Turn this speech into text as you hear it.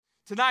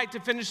Tonight, to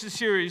finish the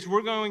series,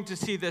 we're going to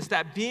see this,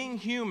 that being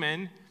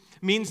human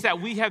means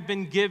that we have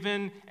been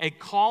given a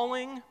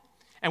calling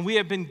and we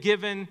have been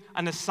given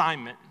an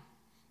assignment.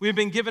 We have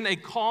been given a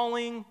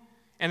calling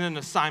and an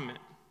assignment.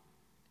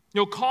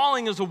 You know,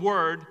 calling is a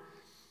word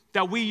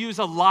that we use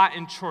a lot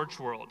in church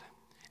world.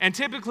 And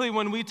typically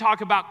when we talk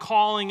about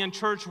calling in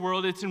church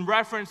world, it's in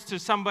reference to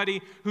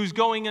somebody who's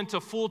going into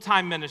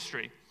full-time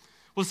ministry.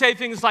 We'll say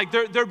things like,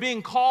 they're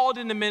being called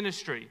into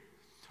ministry,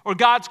 or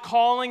God's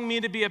calling me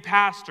to be a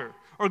pastor,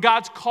 or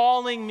God's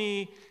calling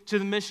me to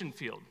the mission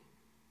field.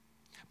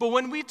 But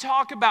when we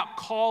talk about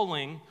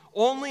calling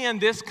only in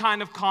this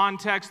kind of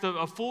context of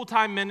a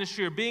full-time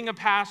ministry or being a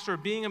pastor or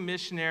being a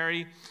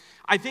missionary,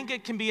 I think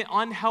it can be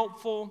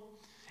unhelpful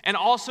and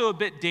also a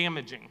bit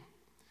damaging.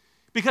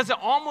 Because it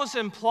almost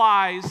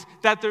implies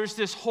that there's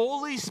this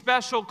holy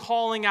special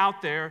calling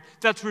out there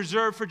that's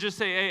reserved for just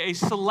a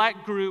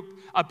select group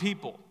of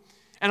people.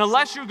 And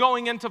unless you're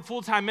going into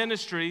full-time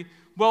ministry,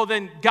 well,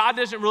 then God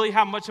doesn't really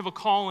have much of a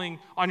calling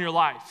on your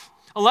life.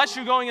 Unless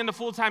you're going into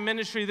full-time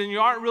ministry, then you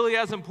aren't really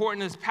as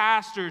important as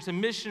pastors and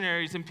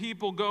missionaries and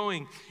people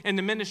going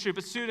into ministry.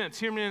 But students,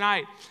 hear me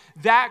tonight,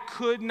 that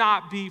could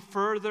not be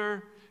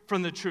further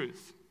from the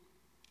truth.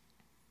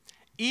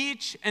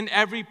 Each and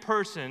every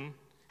person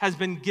has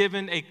been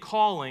given a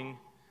calling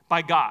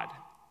by God.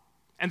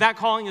 And that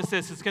calling is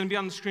this, it's going to be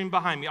on the screen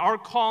behind me. Our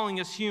calling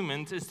as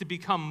humans is to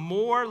become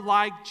more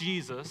like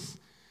Jesus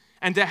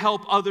and to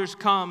help others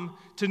come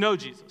to know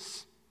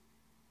Jesus.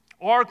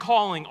 Our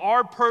calling,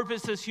 our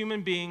purpose as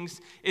human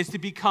beings is to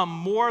become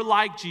more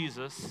like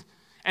Jesus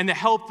and to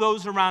help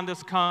those around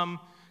us come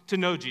to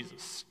know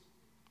Jesus.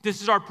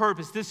 This is our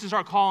purpose, this is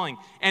our calling.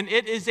 And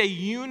it is a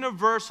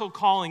universal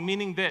calling,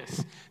 meaning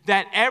this,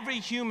 that every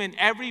human,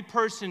 every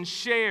person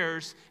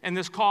shares in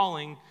this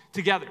calling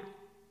together.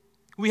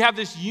 We have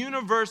this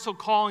universal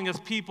calling as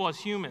people, as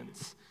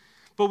humans,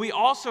 but we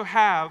also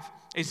have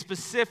a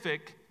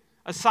specific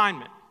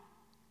assignment.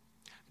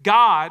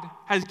 God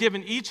has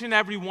given each and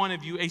every one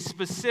of you a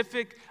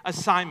specific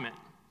assignment,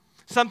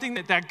 something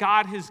that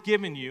God has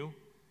given you,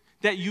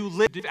 that you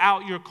live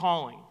out your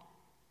calling.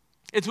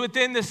 It's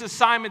within this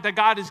assignment that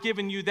God has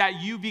given you that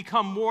you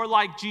become more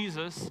like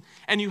Jesus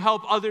and you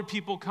help other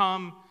people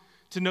come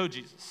to know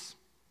Jesus.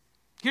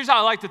 Here's how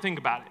I like to think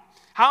about it.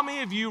 How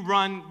many of you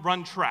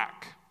run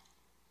track?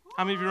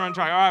 How many of you run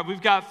track? All right,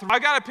 we've got I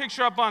got a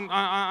picture up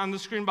on the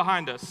screen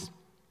behind us.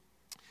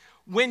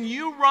 When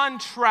you run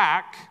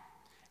track,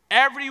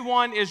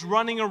 everyone is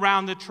running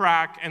around the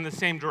track in the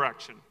same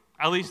direction.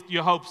 At least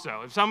you hope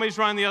so. If somebody's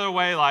running the other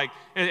way,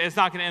 it's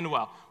not going to end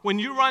well. When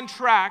you run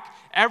track,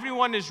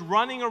 everyone is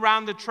running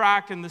around the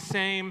track in the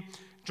same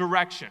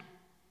direction.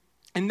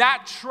 And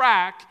that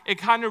track, it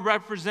kind of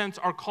represents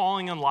our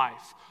calling in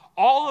life.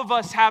 All of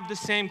us have the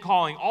same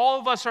calling. All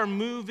of us are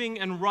moving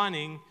and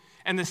running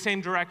in the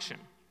same direction.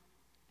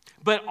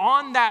 But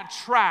on that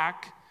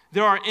track,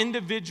 there are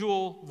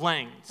individual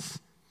lanes.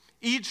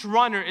 Each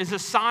runner is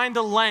assigned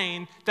a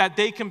lane that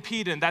they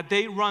compete in, that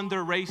they run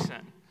their race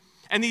in.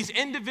 And these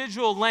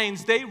individual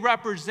lanes, they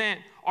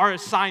represent our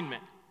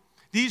assignment.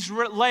 These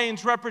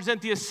lanes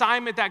represent the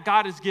assignment that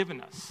God has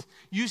given us.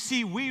 You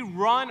see, we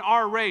run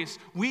our race.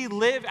 We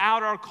live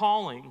out our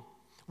calling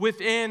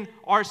within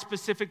our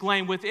specific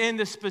lane, within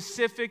the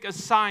specific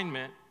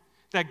assignment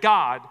that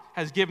God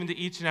has given to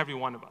each and every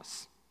one of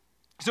us.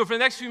 So for the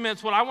next few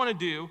minutes, what I want to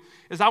do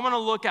is I want to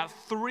look at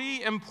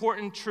three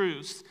important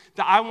truths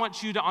that I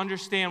want you to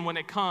understand when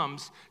it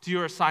comes to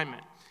your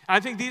assignment. And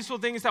I think these are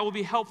things that will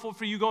be helpful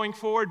for you going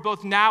forward,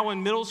 both now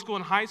in middle school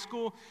and high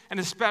school, and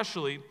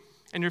especially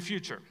in your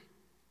future.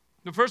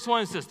 The first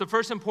one is this. The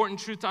first important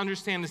truth to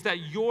understand is that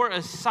your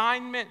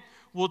assignment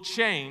will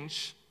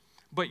change,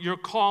 but your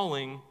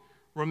calling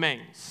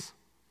remains.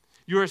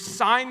 Your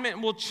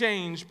assignment will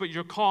change, but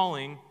your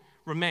calling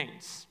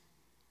remains.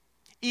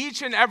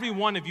 Each and every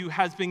one of you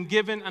has been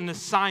given an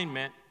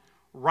assignment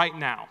right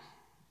now.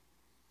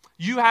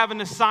 You have an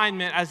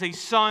assignment as a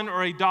son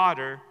or a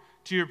daughter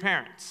to your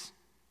parents.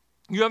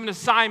 You have an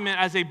assignment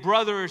as a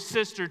brother or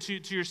sister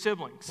to your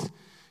siblings.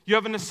 You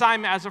have an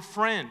assignment as a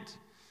friend,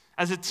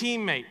 as a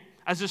teammate,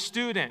 as a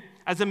student,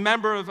 as a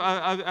member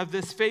of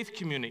this faith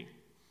community.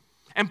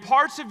 And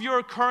parts of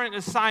your current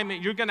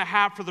assignment you're going to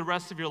have for the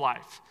rest of your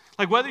life.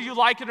 Like whether you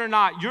like it or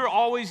not, you're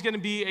always going to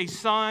be a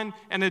son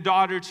and a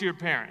daughter to your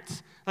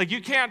parents. Like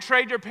you can't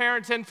trade your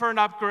parents in for an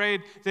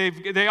upgrade.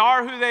 They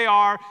are who they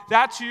are.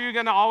 That's who you're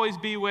going to always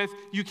be with.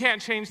 You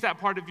can't change that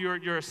part of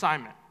your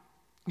assignment.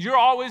 You're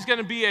always going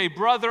to be a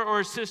brother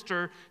or a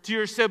sister to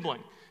your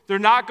sibling. They're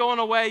not going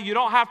away. You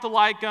don't have to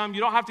like them.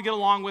 You don't have to get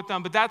along with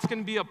them. But that's going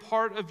to be a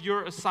part of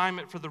your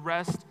assignment for the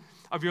rest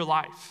of your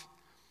life.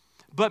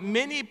 But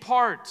many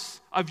parts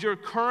of your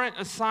current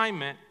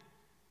assignment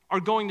are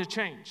going to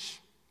change.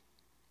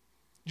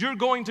 You're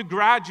going to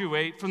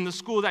graduate from the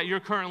school that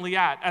you're currently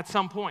at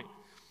some point.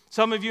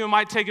 Some of you, it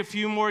might take a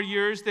few more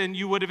years than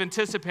you would have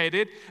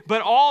anticipated,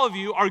 but all of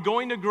you are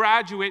going to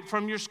graduate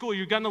from your school.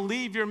 You're going to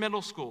leave your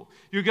middle school.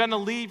 You're going to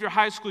leave your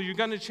high school. You're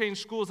going to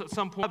change schools at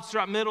some point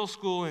throughout middle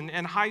school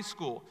and high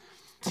school.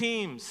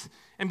 Teams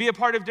and be a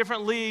part of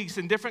different leagues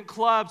and different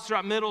clubs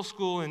throughout middle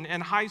school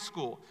and high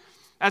school.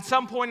 At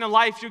some point in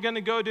life, you're going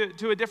to go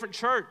to a different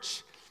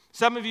church.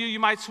 Some of you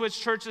might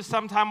switch churches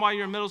sometime while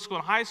you're in middle school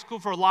and high school.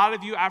 For a lot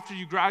of you, after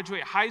you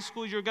graduate high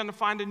school, you're going to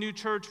find a new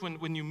church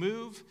when you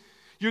move.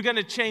 You're going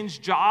to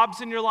change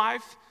jobs in your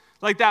life.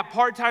 Like that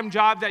part-time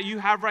job that you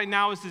have right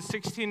now as a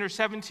 16 or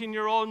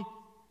 17-year-old,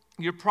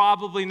 you're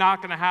probably not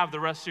going to have the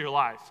rest of your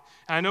life.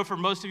 And I know for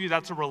most of you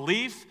that's a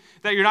relief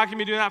that you're not going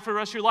to be doing that for the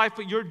rest of your life,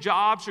 but your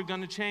jobs are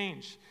going to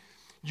change.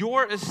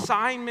 Your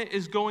assignment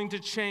is going to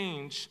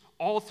change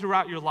all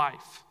throughout your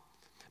life.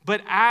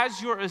 But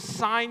as your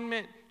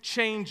assignment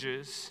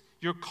changes,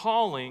 your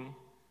calling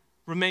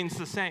remains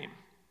the same.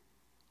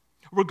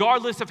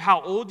 Regardless of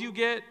how old you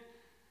get,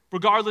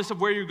 regardless of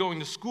where you're going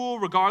to school,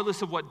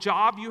 regardless of what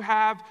job you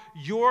have,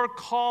 your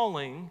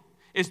calling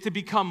is to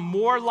become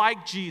more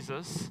like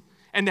Jesus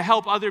and to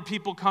help other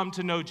people come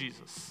to know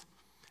Jesus.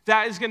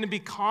 That is going to be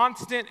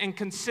constant and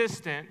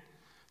consistent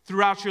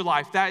throughout your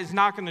life. That is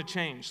not going to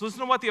change. Listen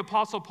to what the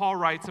Apostle Paul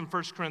writes in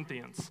 1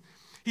 Corinthians.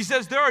 He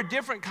says, there are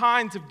different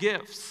kinds of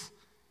gifts,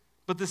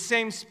 but the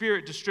same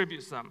Spirit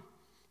distributes them.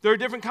 There are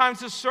different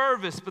kinds of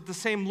service, but the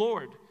same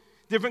Lord.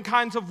 Different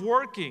kinds of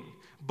working,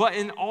 but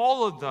in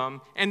all of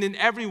them and in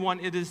everyone,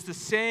 it is the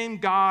same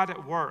God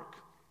at work.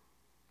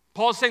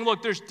 Paul's saying,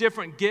 look, there's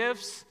different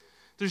gifts.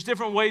 There's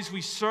different ways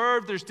we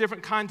serve. There's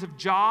different kinds of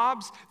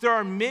jobs. There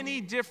are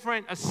many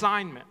different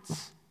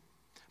assignments,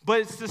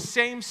 but it's the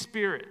same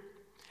Spirit.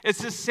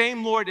 It's the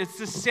same Lord. It's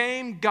the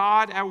same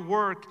God at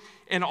work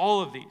in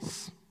all of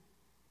these.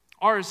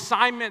 Our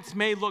assignments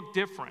may look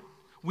different.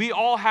 We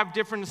all have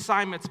different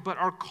assignments, but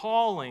our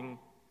calling,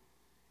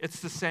 it's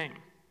the same.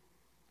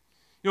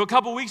 You know, a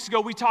couple weeks ago,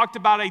 we talked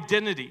about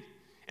identity.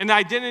 And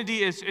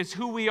identity is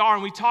who we are.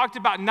 And we talked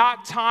about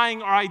not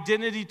tying our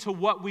identity to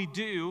what we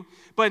do,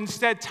 but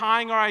instead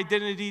tying our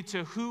identity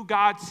to who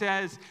God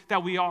says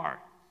that we are.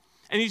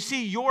 And you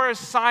see, your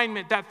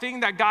assignment, that thing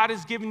that God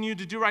has given you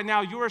to do right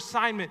now, your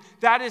assignment,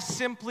 that is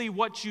simply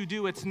what you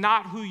do. It's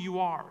not who you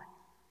are.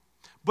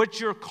 But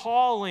your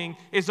calling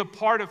is a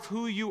part of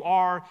who you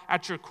are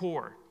at your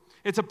core.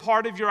 It's a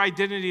part of your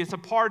identity. It's a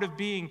part of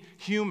being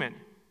human.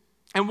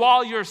 And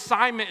while your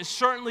assignment is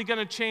certainly going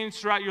to change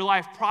throughout your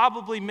life,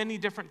 probably many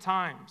different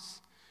times,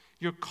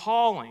 your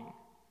calling,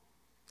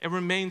 it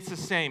remains the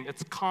same.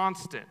 It's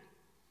constant.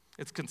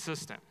 It's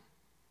consistent.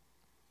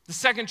 The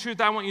second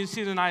truth I want you to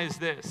see tonight is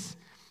this,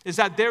 is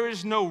that there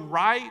is no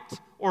right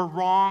or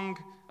wrong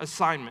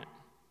assignment.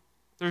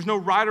 There's no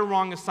right or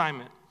wrong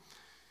assignment.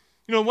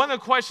 You know, one of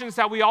the questions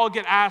that we all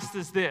get asked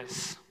is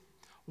this: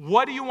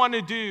 what do you want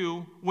to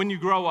do when you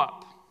grow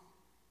up?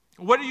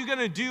 What are you going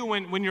to do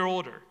when you're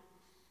older?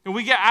 And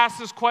we get asked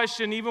this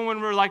question even when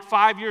we're like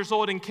 5 years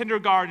old in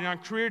kindergarten on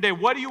career day.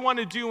 What do you want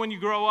to do when you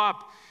grow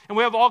up? And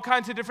we have all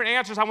kinds of different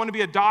answers. I want to be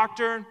a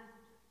doctor.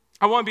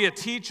 I want to be a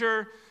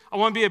teacher. I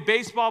want to be a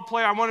baseball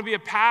player. I want to be a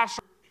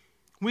pastor.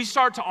 We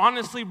start to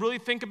honestly really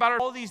think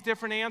about all these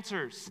different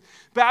answers.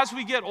 But as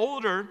we get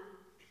older,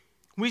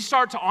 we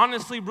start to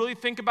honestly really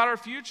think about our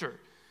future.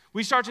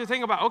 We start to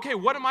think about, okay,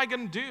 what am I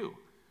going to do?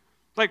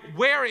 Like,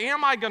 where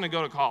am I going to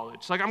go to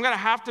college? Like, I'm going to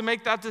have to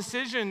make that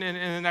decision in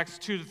the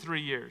next 2 to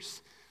 3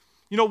 years.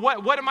 You know,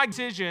 what am I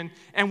decision?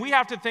 And we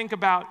have to think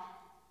about,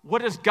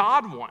 what does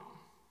God want?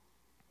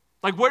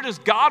 Like, where does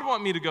God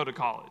want me to go to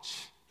college?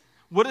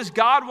 What does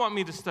God want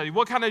me to study?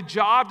 What kind of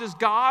job does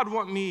God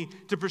want me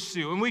to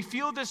pursue? And we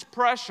feel this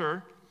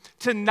pressure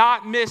to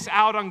not miss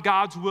out on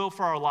God's will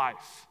for our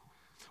life.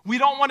 We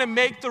don't want to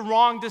make the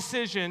wrong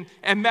decision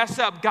and mess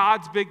up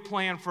God's big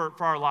plan for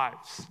our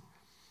lives.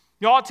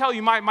 You know, I'll tell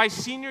you, my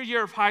senior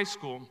year of high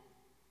school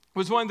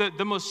was one of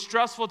the most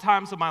stressful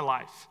times of my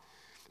life,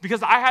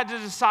 because I had to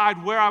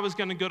decide where I was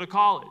going to go to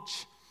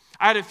college.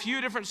 I had a few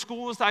different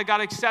schools that I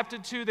got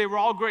accepted to. They were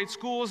all great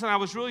schools, and I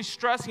was really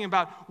stressing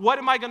about, what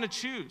am I going to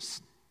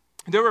choose?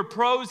 There were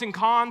pros and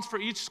cons for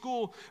each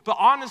school, but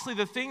honestly,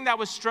 the thing that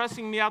was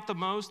stressing me out the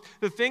most,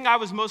 the thing I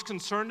was most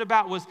concerned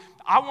about was,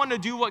 I want to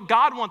do what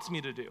God wants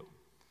me to do.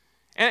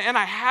 And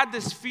I had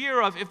this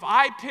fear of, if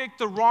I pick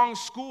the wrong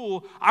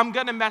school, I'm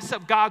going to mess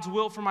up God's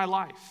will for my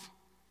life.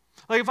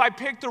 Like, if I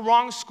pick the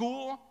wrong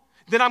school,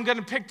 then I'm going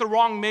to pick the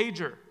wrong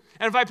major.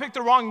 And if I pick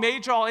the wrong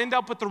major, I'll end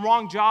up with the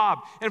wrong job.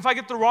 And if I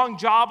get the wrong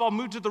job, I'll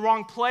move to the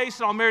wrong place,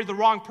 and I'll marry the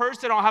wrong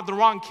person, I'll have the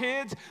wrong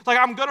kids. Like,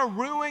 I'm going to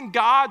ruin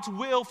God's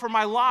will for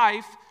my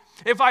life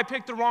if I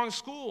pick the wrong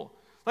school.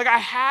 Like, I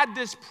had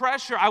this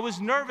pressure. I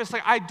was nervous.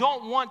 Like, I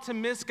don't want to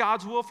miss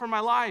God's will for my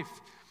life.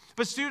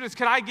 But students,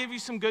 can I give you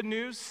some good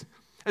news?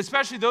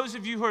 Especially those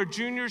of you who are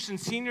juniors and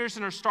seniors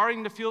and are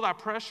starting to feel that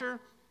pressure.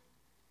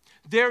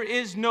 There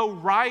is no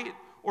right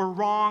or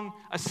wrong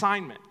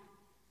assignment.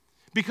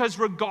 Because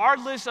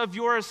regardless of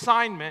your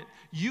assignment,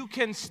 you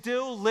can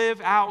still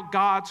live out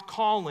God's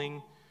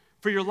calling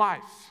for your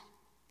life.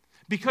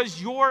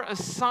 Because your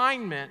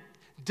assignment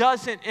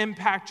doesn't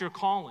impact your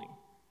calling.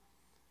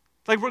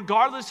 Like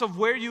regardless of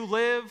where you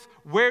live,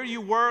 where you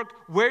work,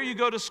 where you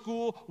go to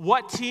school,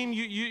 what team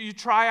you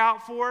try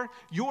out for,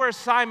 your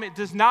assignment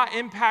does not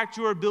impact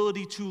your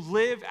ability to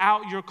live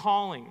out your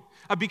calling,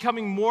 of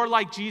becoming more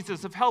like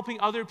Jesus, of helping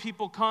other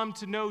people come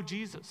to know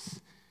Jesus.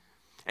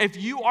 If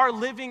you are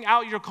living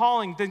out your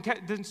calling,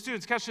 then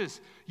students, catch this,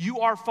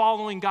 you are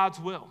following God's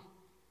will.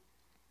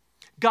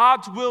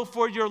 God's will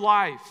for your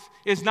life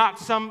is not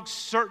some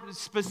certain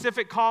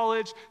specific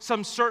college,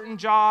 some certain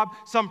job,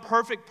 some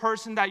perfect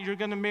person that you're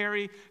going to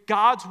marry.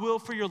 God's will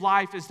for your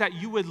life is that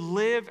you would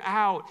live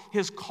out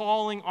his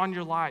calling on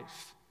your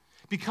life,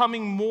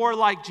 becoming more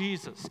like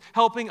Jesus,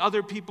 helping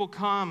other people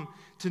come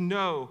to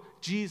know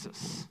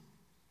Jesus.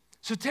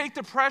 So take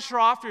the pressure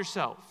off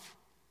yourself.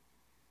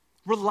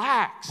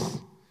 Relax.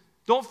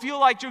 Don't feel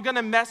like you're going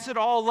to mess it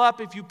all up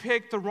if you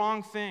pick the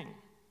wrong thing.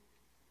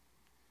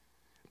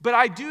 But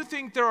I do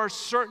think there are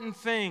certain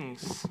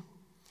things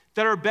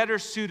that are better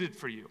suited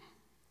for you.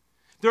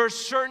 There are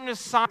certain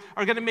assignments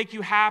that are going to make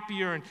you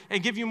happier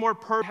and give you more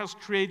purpose has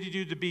created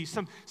you to be.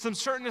 Some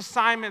certain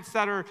assignments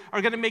that are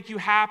going to make you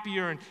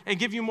happier and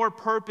give you more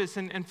purpose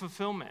and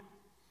fulfillment.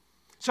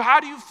 So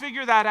how do you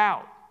figure that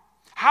out?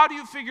 How do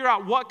you figure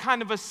out what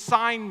kind of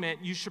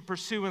assignment you should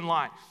pursue in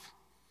life?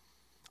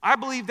 I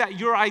believe that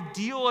your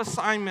ideal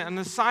assignment, an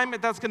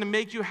assignment that's going to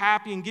make you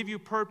happy and give you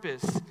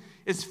purpose,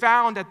 is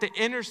found at the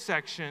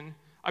intersection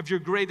of your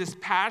greatest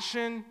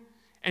passion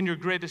and your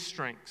greatest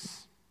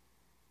strengths.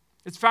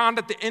 It's found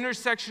at the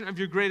intersection of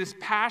your greatest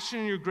passion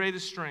and your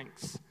greatest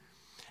strengths.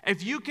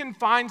 If you can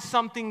find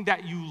something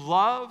that you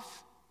love,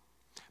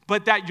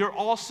 but that you're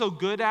also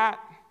good at,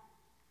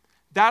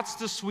 that's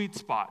the sweet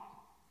spot.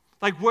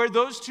 Like where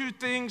those two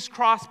things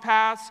cross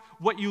paths,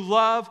 what you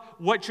love,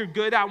 what you're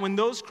good at, when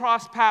those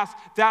cross paths,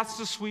 that's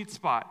the sweet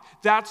spot.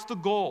 That's the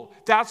goal.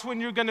 That's when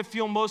you're going to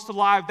feel most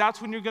alive.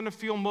 That's when you're going to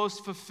feel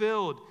most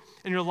fulfilled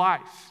in your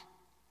life.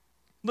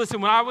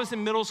 Listen, when I was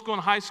in middle school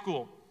and high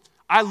school,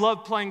 I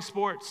loved playing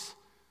sports.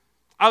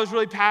 I was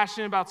really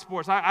passionate about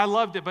sports. I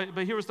loved it,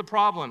 but here was the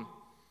problem.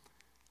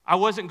 I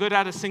wasn't good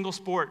at a single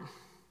sport.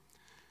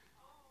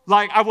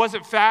 Like, I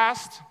wasn't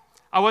fast.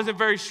 I wasn't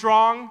very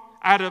strong.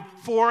 I had a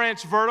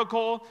 4-inch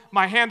vertical.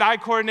 My hand-eye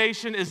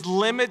coordination is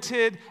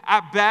limited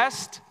at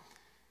best.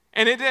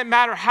 And it didn't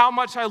matter how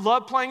much I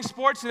loved playing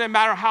sports. It didn't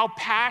matter how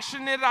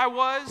passionate I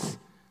was.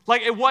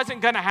 Like, it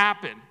wasn't going to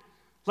happen.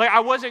 Like,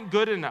 I wasn't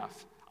good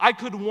enough. I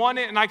could want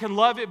it and I can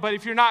love it, but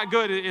if you're not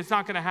good, it's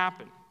not going to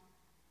happen.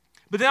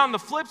 But then on the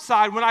flip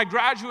side, when I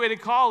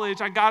graduated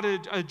college, I got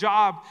a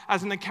job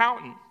as an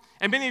accountant.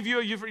 And many of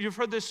you've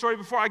heard this story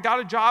before. I got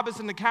a job as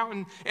an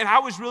accountant, and I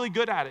was really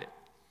good at it.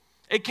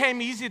 It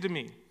came easy to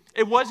me.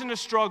 It wasn't a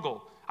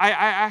struggle.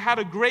 I had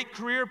a great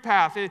career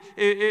path.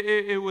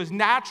 It was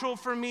natural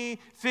for me.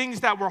 Things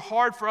that were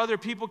hard for other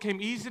people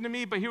came easy to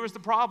me, but here was the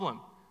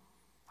problem.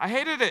 I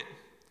hated it.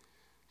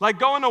 Like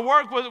going to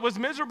work was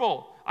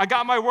miserable. I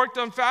got my work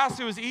done fast.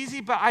 It was easy,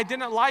 but I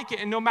didn't like it.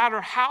 And no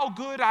matter how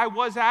good I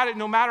was at it,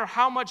 no matter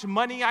how much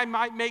money I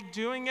might make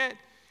doing it,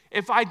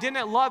 if I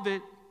didn't love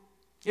it,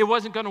 it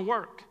wasn't going to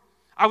work.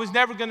 I was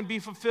never going to be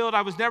fulfilled.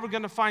 I was never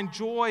going to find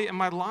joy in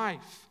my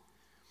life.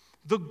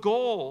 The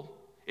goal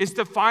is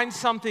to find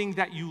something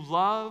that you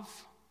love,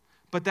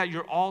 but that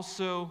you're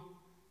also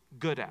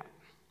good at.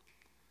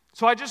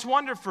 So I just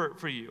wonder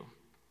for you,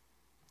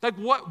 like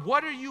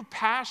what are you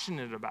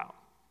passionate about?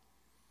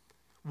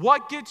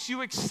 What gets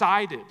you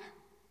excited?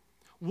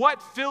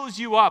 What fills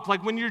you up?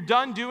 Like when you're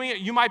done doing it,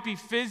 you might be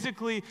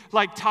physically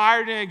like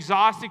tired and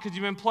exhausted because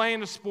you've been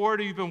playing a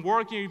sport or you've been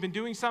working or you've been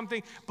doing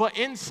something, but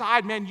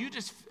inside, man, you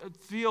just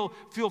feel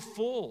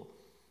full.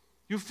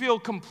 You feel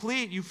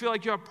complete. You feel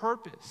like you have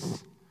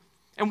purpose.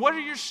 And what are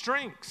your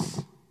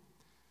strengths?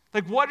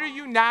 Like, what are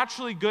you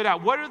naturally good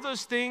at? What are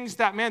those things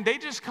that, man, they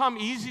just come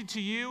easy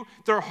to you?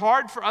 They're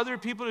hard for other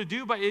people to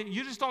do, but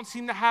you just don't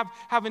seem to have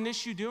an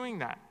issue doing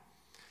that.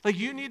 Like,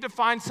 you need to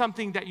find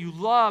something that you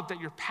love, that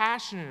you're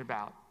passionate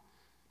about,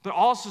 but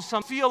also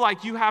feel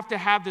like you have to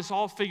have this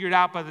all figured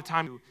out by the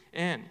time you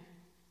end.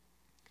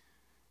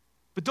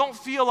 But don't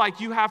feel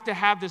like you have to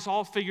have this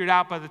all figured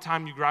out by the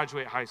time you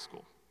graduate high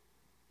school,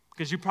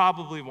 because you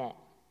probably won't.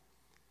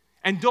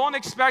 And don't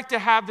expect to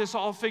have this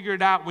all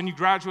figured out when you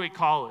graduate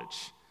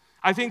college.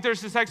 I think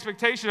there's this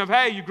expectation of,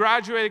 hey, you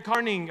graduated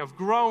learning, of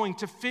growing,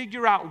 to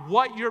figure out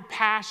what you're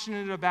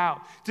passionate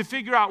about, to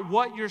figure out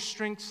what your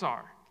strengths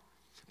are.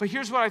 But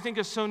here's what I think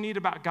is so neat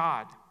about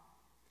God.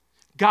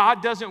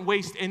 God doesn't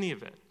waste any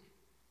of it.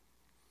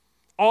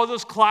 All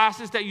those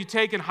classes that you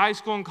take in high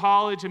school and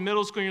college and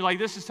middle school, and you're like,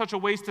 this is such a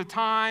waste of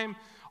time.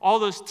 All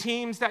those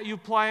teams that you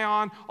play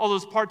on, all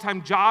those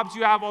part-time jobs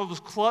you have, all those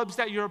clubs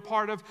that you're a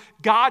part of,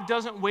 God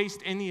doesn't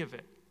waste any of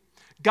it.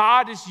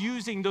 God is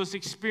using those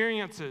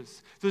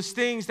experiences, those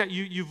things that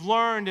you've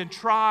learned and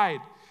tried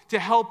to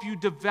help you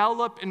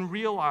develop and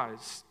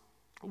realize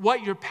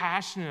what you're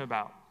passionate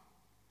about,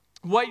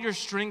 what your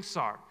strengths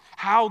are,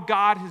 how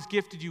God has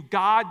gifted you.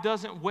 God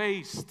doesn't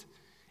waste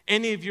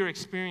any of your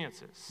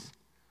experiences.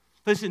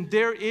 Listen,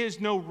 there is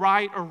no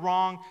right or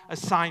wrong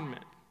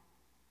assignment.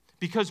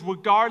 Because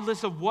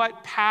regardless of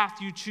what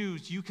path you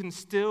choose, you can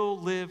still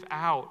live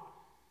out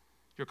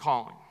your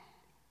calling.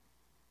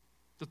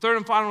 The third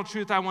and final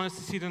truth I want us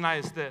to see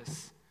tonight is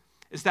this,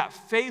 is that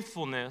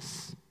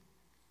faithfulness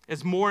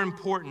is more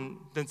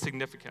important than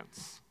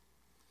significance.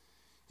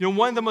 You know,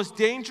 one of the most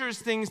dangerous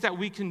things that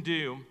we can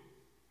do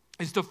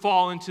is to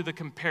fall into the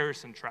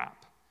comparison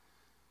trap,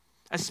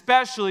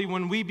 especially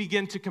when we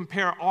begin to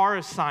compare our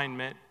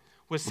assignment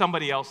with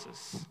somebody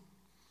else's.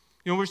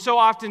 You know, we're so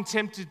often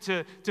tempted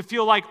to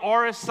feel like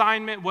our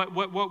assignment, what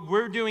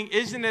we're doing,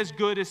 isn't as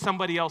good as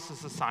somebody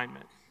else's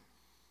assignment.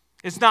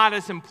 It's not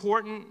as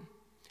important.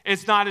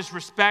 It's not as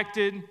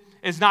respected.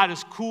 It's not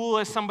as cool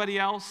as somebody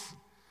else.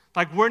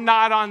 Like we're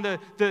not on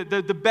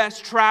the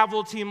best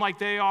travel team like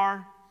they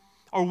are.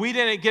 Or we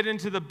didn't get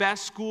into the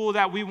best school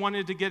that we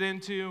wanted to get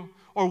into.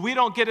 Or we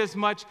don't get as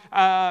much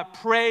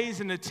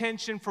praise and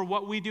attention for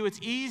what we do. It's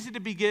easy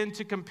to begin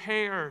to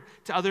compare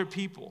to other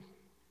people.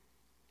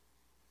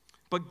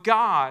 But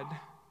God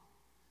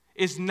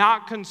is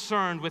not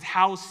concerned with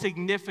how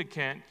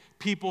significant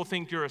people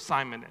think your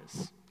assignment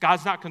is.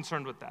 God's not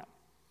concerned with that.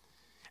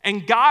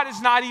 And God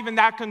is not even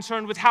that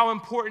concerned with how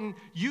important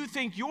you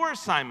think your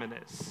assignment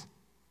is.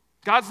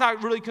 God's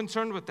not really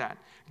concerned with that.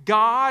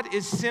 God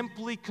is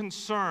simply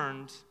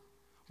concerned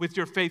with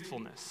your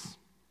faithfulness.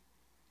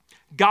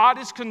 God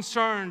is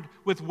concerned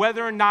with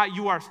whether or not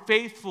you are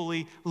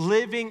faithfully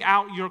living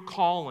out your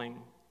calling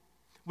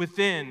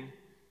within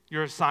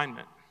your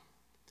assignment.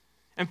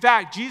 In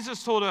fact,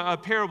 Jesus told a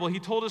parable. He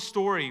told a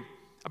story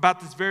about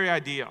this very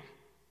idea.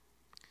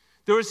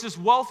 There was this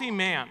wealthy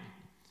man.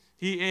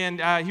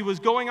 He was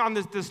going on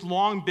this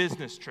long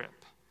business trip.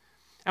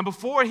 And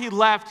before he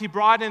left, he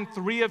brought in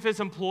 3 of his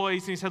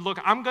employees, and he said, look,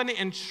 I'm going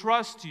to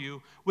entrust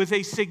you with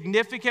a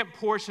significant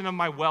portion of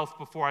my wealth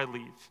before I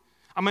leave.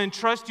 I'm going to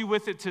entrust you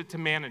with it to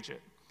manage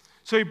it.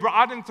 So he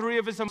brought in 3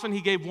 of his employees, and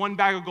he gave 1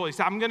 bag of gold. He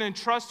said, I'm going to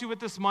entrust you with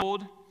this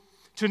money.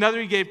 To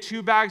another, he gave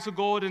 2 bags of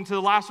gold, and to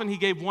the last one, he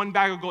gave 1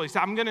 bag of gold. He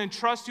said, I'm going to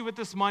entrust you with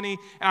this money,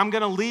 and I'm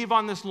going to leave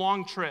on this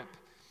long trip.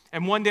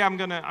 And one day, I'm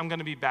going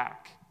to be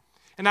back.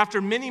 And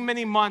after many,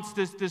 many months,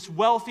 this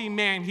wealthy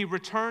man, he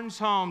returns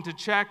home to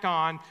check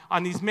on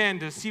these men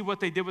to see what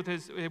they did with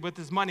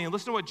his money. And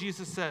listen to what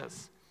Jesus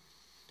says.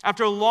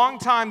 After a long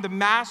time, the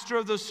master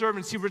of those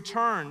servants, he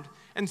returned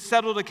and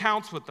settled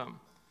accounts with them.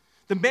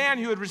 The man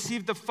who had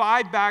received the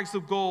 5 bags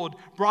of gold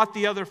brought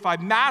the other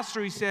 5.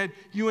 Master, he said,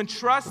 you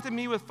entrusted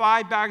me with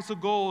 5 bags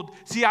of gold.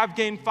 See, I've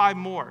gained 5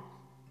 more.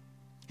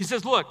 He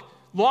says, look,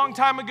 long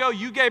time ago,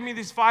 you gave me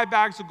these 5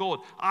 bags of gold.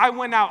 I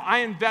went out, I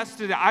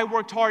invested it, I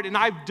worked hard, and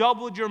I've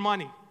doubled your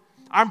money.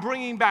 I'm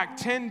bringing back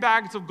 10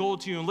 bags of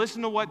gold to you. And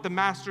listen to what the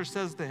master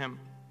says to him.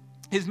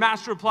 His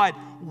master replied,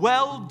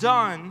 well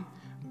done,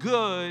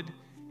 good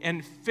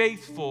and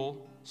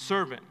faithful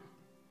servant.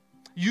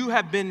 You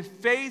have been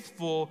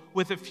faithful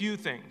with a few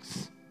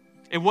things.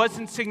 It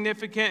wasn't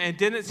significant, it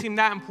didn't seem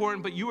that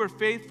important, but you were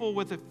faithful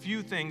with a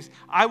few things.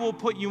 I will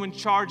put you in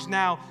charge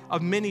now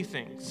of many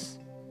things.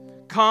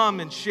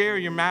 Come and share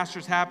your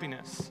master's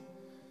happiness.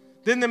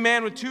 Then the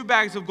man with 2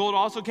 bags of gold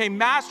also came.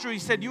 Master, he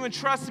said, you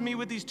entrusted me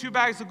with these 2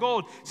 bags of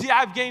gold. See,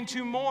 I've gained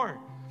 2 more.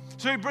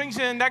 So he brings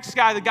in the next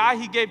guy, the guy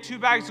he gave 2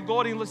 bags of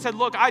gold. And he said,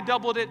 look, I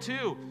doubled it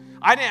too.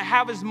 I didn't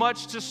have as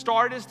much to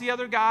start as the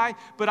other guy,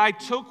 but I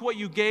took what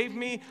you gave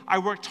me. I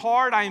worked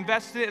hard, I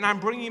invested it, and I'm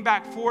bringing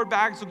back 4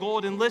 bags of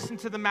gold. And listen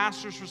to the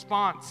master's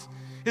response.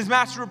 His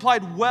master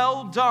replied,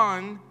 well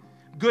done,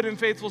 good and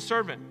faithful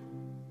servant.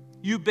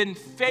 You've been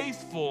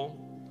faithful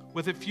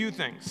with a few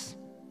things.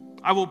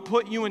 I will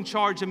put you in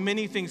charge of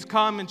many things.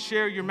 Come and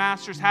share your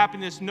master's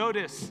happiness.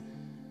 Notice,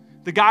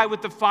 the guy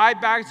with the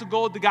 5 bags of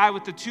gold, the guy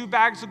with the 2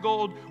 bags of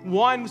gold,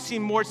 one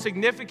seemed more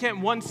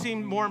significant, one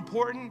seemed more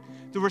important.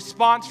 The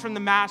response from the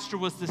master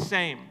was the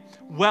same.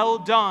 Well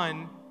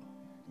done,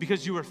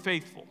 because you were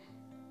faithful.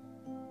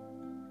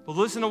 But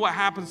listen to what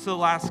happens to the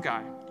last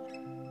guy.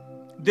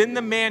 Then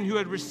the man who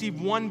had received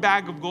 1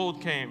 bag of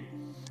gold came.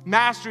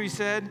 Master, he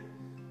said,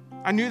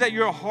 I knew that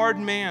you're a hard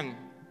man,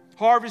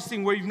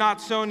 harvesting where you've not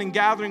sown and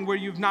gathering where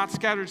you've not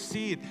scattered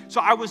seed.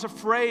 So I was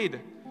afraid,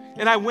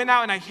 and I went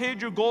out and I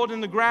hid your gold in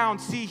the ground.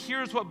 See,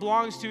 here's what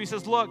belongs to you. He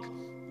says, look,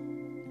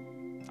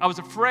 I was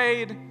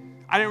afraid.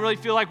 I didn't really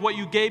feel like what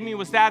you gave me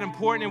was that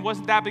important. It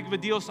wasn't that big of a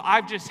deal, so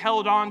I've just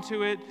held on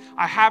to it.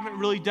 I haven't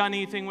really done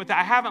anything with it.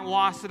 I haven't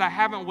lost it. I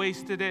haven't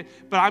wasted it,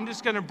 but I'm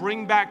just going to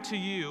bring back to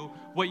you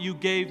what you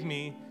gave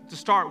me to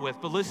start with.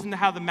 But listen to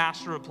how the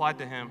master replied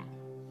to him.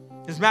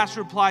 His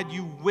master replied,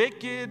 you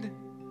wicked,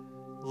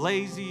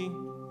 lazy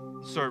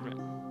servant.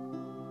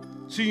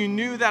 So you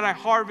knew that I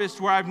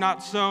harvest where I've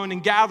not sown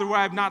and gather where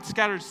I've not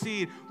scattered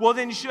seed. Well,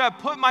 then you should have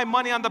put my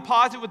money on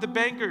deposit with the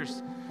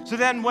bankers. So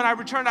then when I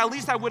returned, at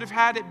least I would have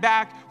had it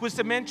back with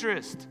some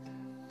interest.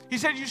 He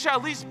said, you should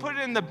at least put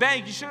it in the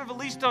bank. You should have at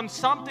least done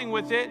something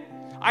with it.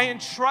 I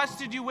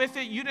entrusted you with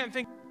it. You didn't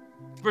think.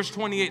 Verse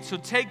 28, so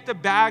take the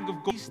bag of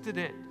gold. Wasted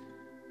it.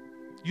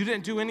 You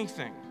didn't do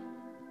anything.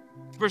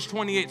 Verse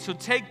 28, so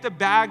take the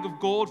bag of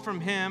gold from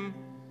him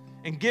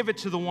and give it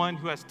to the one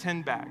who has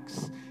 10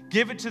 bags.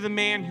 Give it to the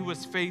man who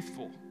was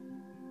faithful.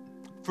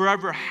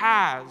 whoever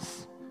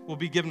has will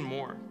be given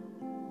more,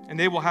 and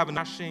they will have a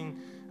gnashing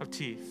of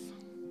teeth.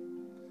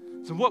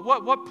 So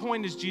what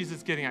point is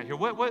Jesus getting at here?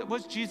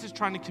 What's Jesus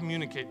trying to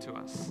communicate to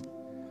us?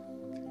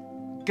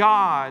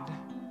 God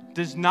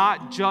does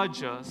not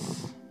judge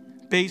us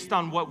based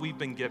on what we've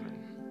been given.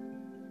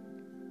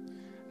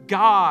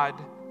 God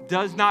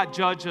does not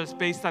judge us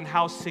based on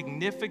how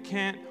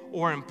significant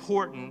or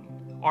important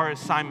our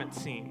assignment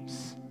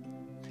seems.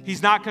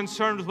 He's not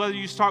concerned with whether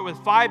you start with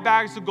 5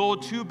 bags of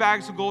gold, 2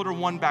 bags of gold, or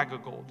 1 bag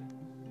of gold.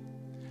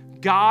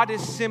 God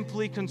is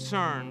simply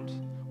concerned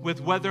with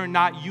whether or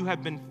not you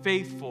have been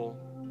faithful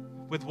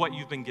with what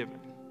you've been given,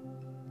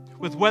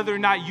 with whether or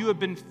not you have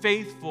been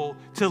faithful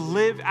to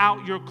live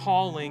out your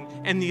calling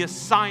and the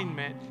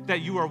assignment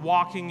that you are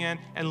walking in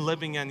and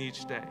living in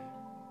each day.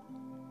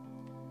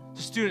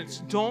 So students,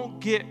 don't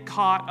get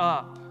caught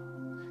up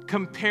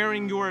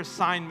comparing your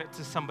assignment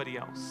to somebody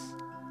else,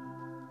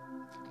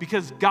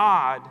 because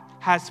God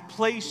has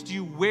placed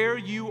you where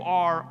you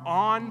are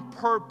on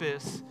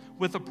purpose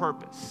with a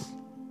purpose.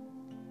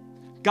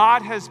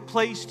 God has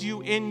placed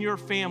you in your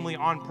family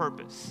on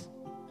purpose.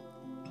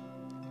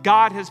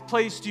 God has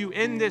placed you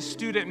in this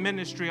student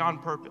ministry on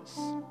purpose.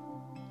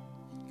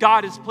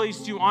 God has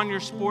placed you on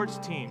your sports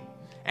team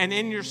and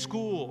in your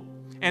school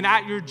and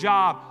at your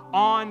job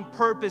on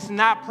purpose. And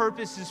that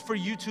purpose is for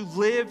you to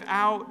live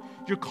out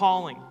your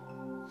calling,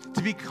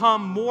 to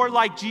become more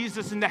like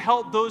Jesus and to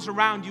help those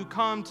around you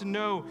come to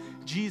know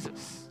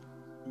Jesus.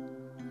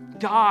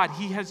 God,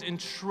 He has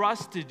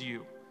entrusted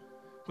you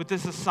with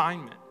this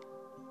assignment.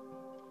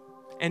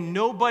 And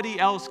nobody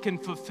else can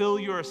fulfill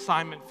your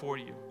assignment for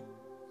you.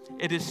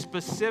 It is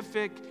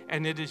specific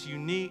and it is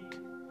unique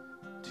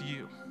to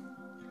you.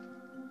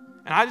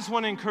 And I just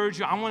want to encourage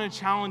you, I want to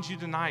challenge you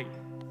tonight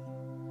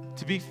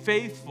to be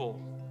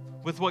faithful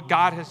with what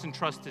God has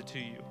entrusted to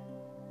you.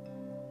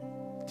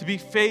 To be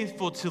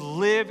faithful to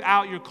live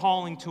out your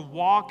calling, to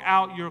walk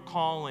out your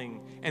calling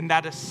and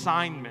that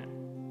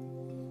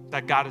assignment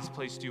that God has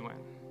placed you in.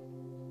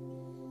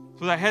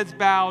 So with our heads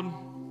bowed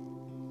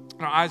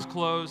and our eyes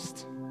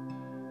closed,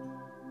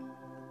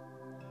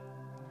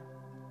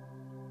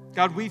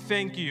 God, we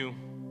thank you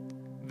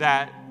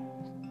that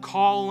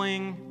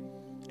calling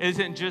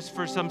isn't just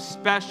for some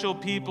special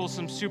people,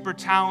 some super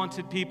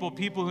talented people,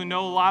 people who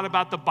know a lot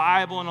about the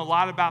Bible and a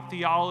lot about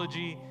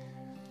theology.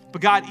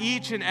 But God,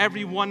 each and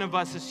every one of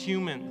us as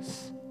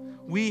humans,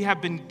 we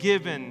have been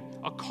given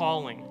a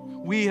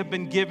calling. We have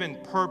been given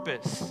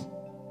purpose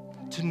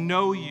to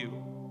know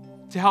you,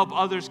 to help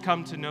others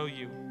come to know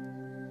you.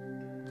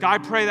 God, I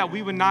pray that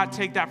we would not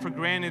take that for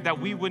granted, that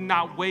we would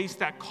not waste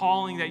that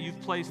calling that you've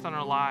placed on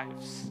our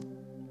lives.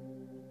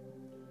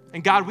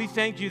 And God, we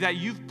thank you that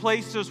you've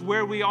placed us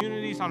where we are,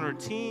 communities, on our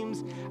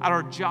teams, at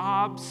our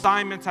jobs,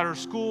 assignments, at our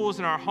schools,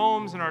 in our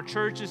homes, in our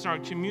churches, in our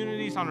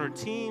communities, on our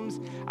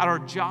teams, at our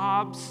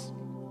jobs.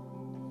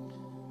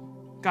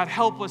 God,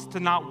 help us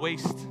to not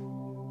waste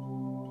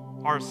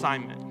our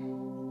assignment.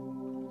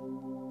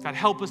 God,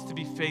 help us to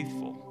be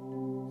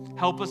faithful.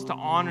 Help us to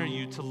honor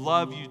you, to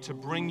love you, to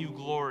bring you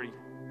glory.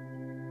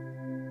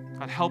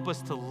 God, help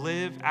us to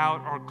live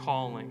out our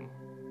calling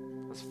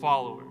as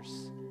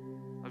followers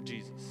of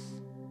Jesus.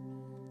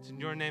 It's in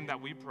your name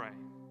that we pray.